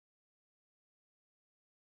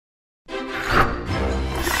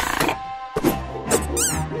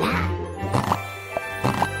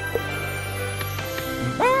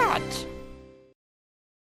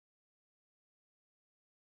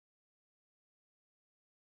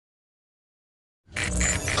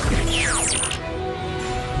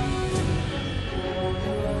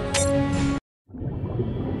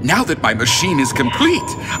Now that my machine is complete,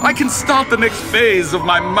 I can start the next phase of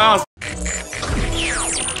my master.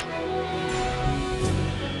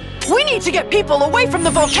 We need to get people away from the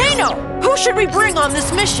volcano! Who should we bring on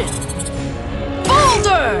this mission?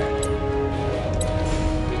 Boulder!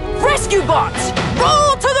 Rescue bots!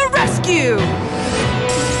 Roll to the rescue!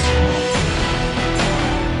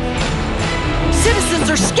 Citizens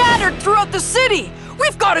are scattered throughout the city!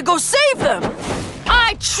 We've got to go save them!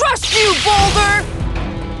 I trust you, Boulder!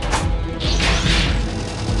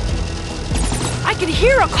 I can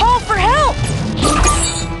hear a call for help!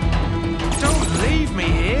 Don't leave me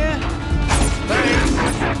here!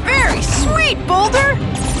 Thanks! Very sweet, Boulder!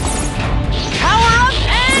 Power up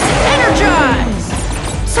and energize!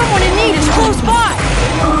 Someone in need is close by!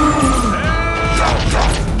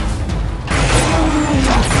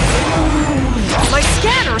 My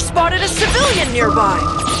scanner spotted a civilian nearby!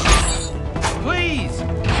 Please,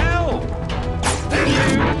 help! Thank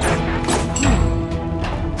you!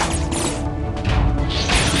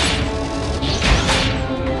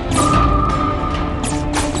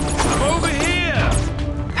 I'm over here!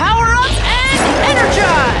 Power up and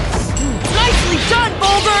energize! Nicely done,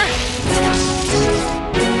 Boulder!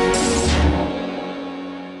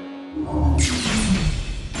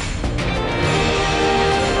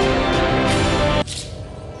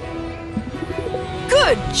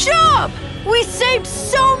 Good job! We saved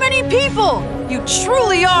so many people! You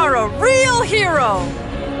truly are a real hero!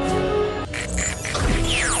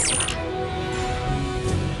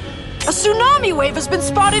 A tsunami wave has been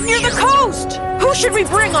spotted near the coast! Who should we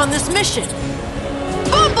bring on this mission?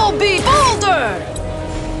 Bumblebee Boulder!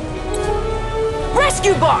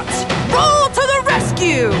 Rescue bots! Roll to the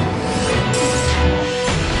rescue!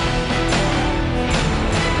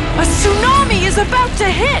 A tsunami is about to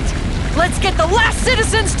hit! Let's get the last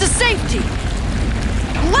citizens to safety!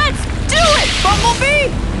 Let's do it, Bumblebee!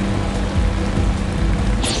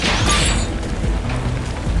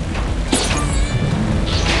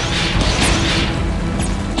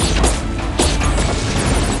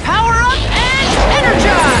 Power up and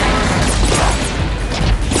energize!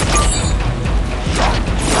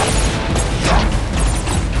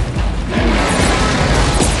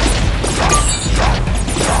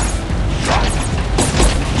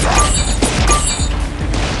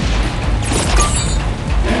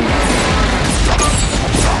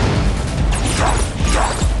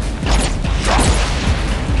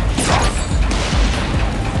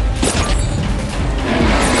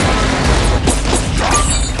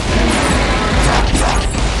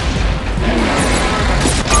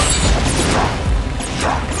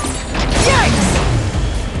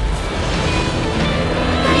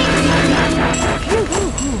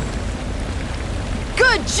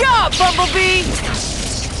 Good job, Bumblebee!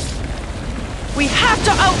 We have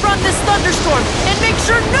to outrun this thunderstorm and make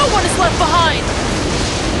sure no one is left behind!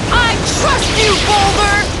 I trust you,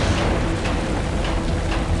 Boulder!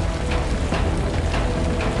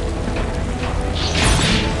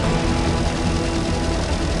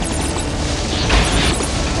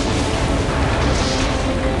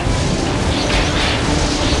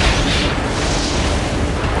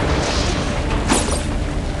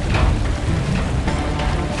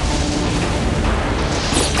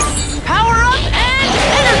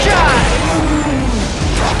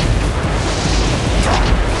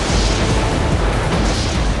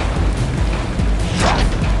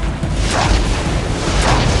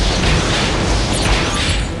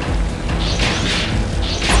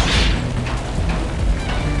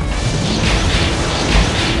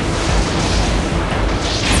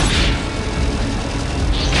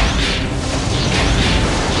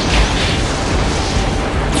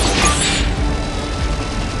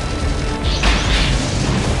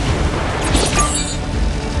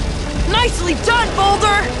 Nicely done,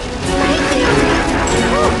 Boulder!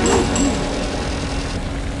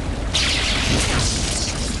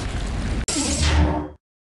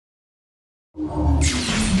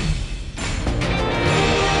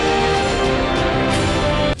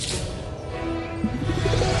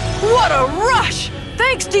 What a rush!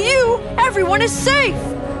 Thanks to you, everyone is safe!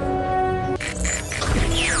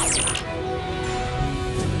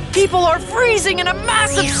 People are freezing in a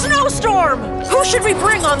massive snowstorm! Who should we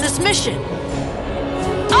bring on this mission?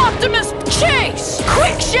 Optimus Chase!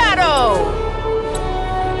 Quick Shadow!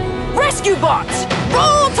 Rescue bots!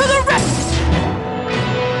 Roll to the rescue!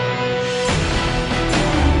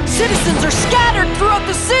 Citizens are scattered throughout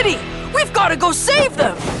the city! We've got to go save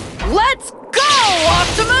them! Let's go,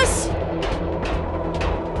 Optimus!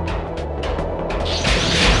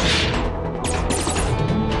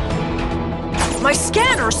 My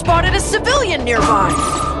scanner spotted a civilian nearby.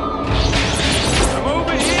 I'm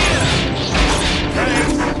over here!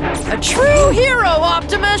 A true hero,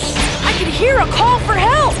 Optimus! I can hear a call for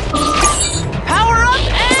help! Power up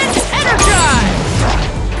and energize!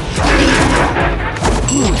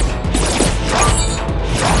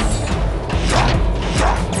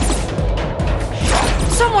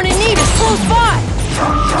 Someone in need is close by!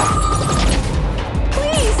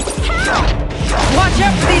 Please, help! Watch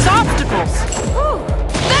out for these obstacles!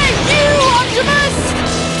 Thank you, Optimus!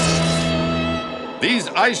 These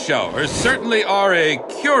ice showers certainly are a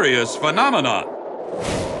curious phenomenon.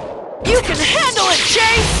 You can handle it,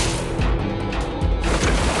 Chase!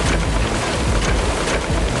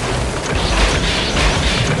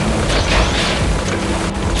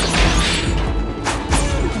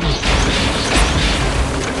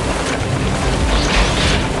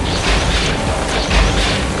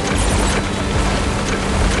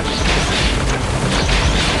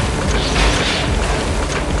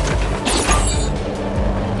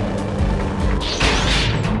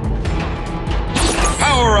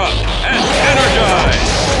 Power up and energize!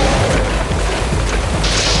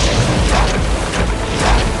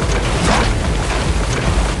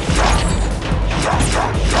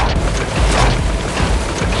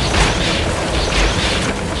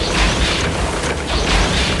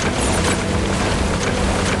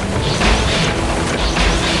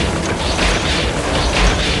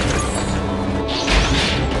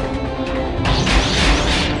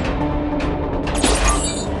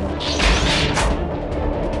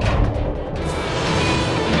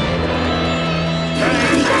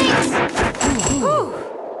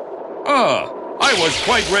 I was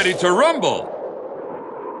quite ready to rumble.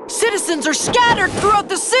 Citizens are scattered throughout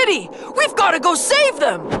the city! We've got to go save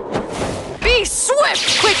them! Be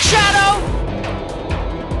swift, Quick Shadow!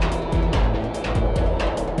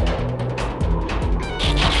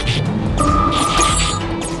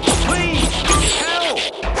 Please, help!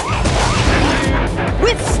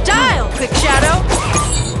 With style, Quick Shadow!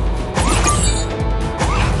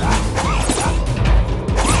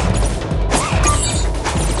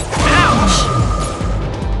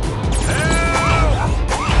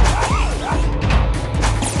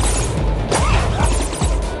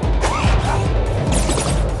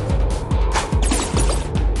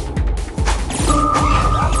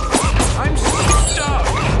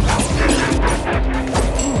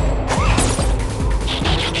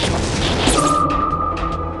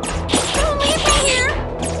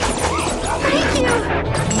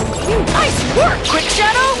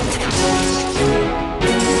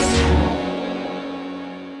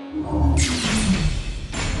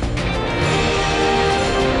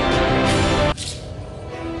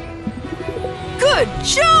 Good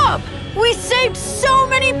job! We saved so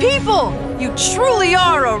many people! You truly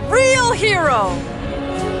are a real hero!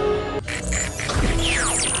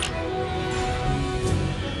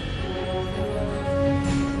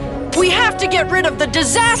 We have to get rid of the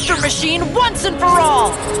disaster machine once and for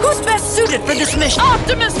all! Who's best suited for this mission?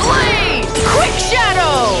 Optimus Blade! Quick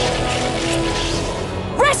Shadow!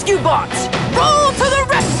 Rescue bots! Roll to the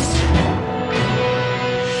rescue!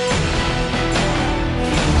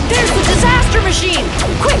 There's the disaster machine!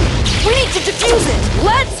 Quick! We need to defuse it!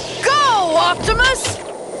 Let's go, Optimus!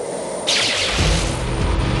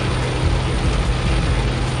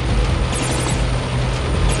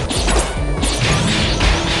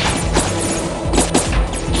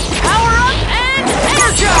 Power up and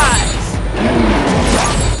energize!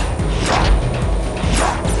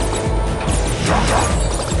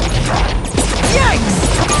 Yikes!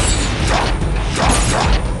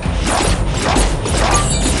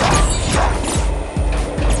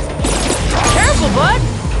 Careful, bud!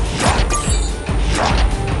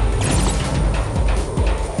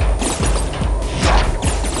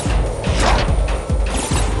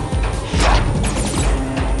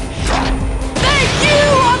 Thank you,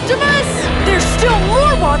 Optimus! There's still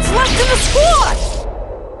more bots left in the squad!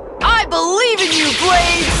 I believe in you,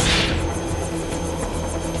 Blades!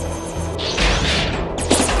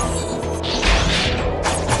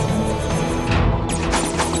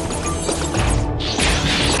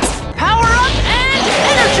 Power up and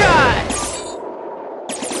energize!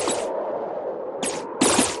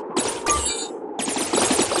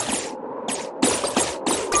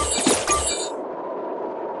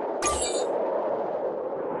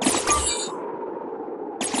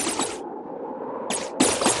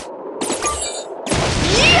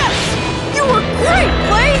 Yes! You were great,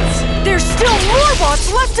 Blades! There's still more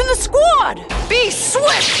bots left in the squad! Be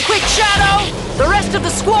swift, Quick Shadow! The rest of the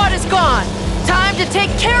squad is gone! Time to take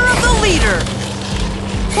care of the leader!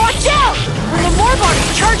 Watch out! When the Morbot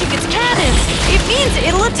is charging its cannons, it means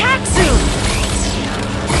it'll attack soon!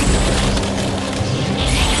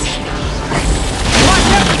 Watch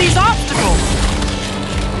out for these obstacles!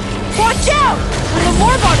 Watch out! When the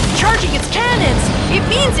Morbot is charging its cannons, it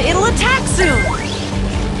means it'll attack soon!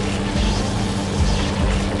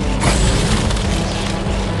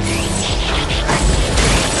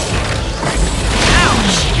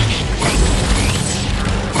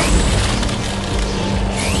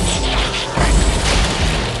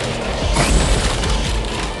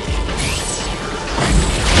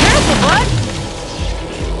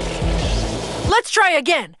 Let's try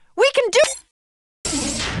again. We can do...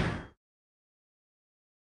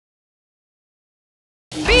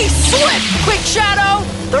 Be swift, Quick Shadow!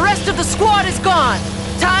 The rest of the squad is gone.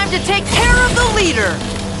 Time to take care of the leader.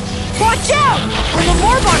 Watch out! When the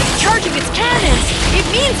Morbot is charging its cannons, it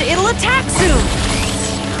means it'll attack soon.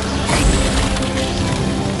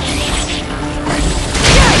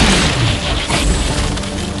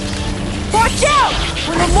 Watch out!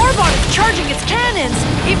 When the Morbot is charging its cannons,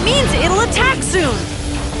 it means it'll attack soon!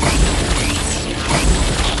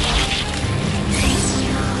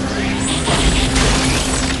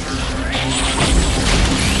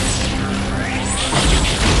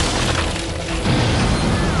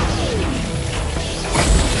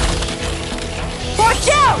 Watch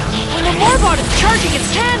out! When the Morbot is charging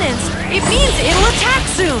its cannons, it means it'll attack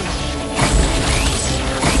soon!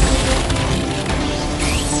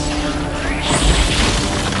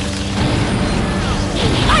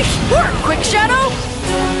 Nice work, Quick Shadow!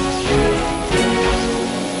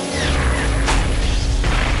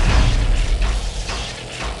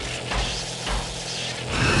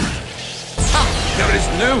 There is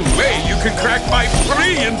no way you can crack my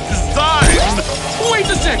brilliant design! Wait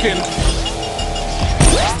a second!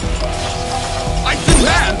 I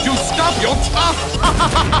demand you stop your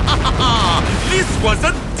This was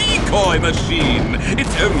a decoy machine!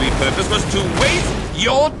 Its only purpose was to waste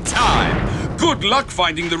your time! Good luck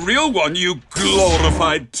finding the real one, you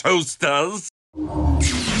glorified toasters!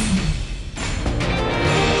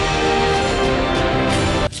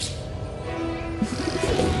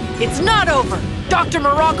 It's not over! Dr.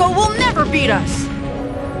 Morocco will never beat us!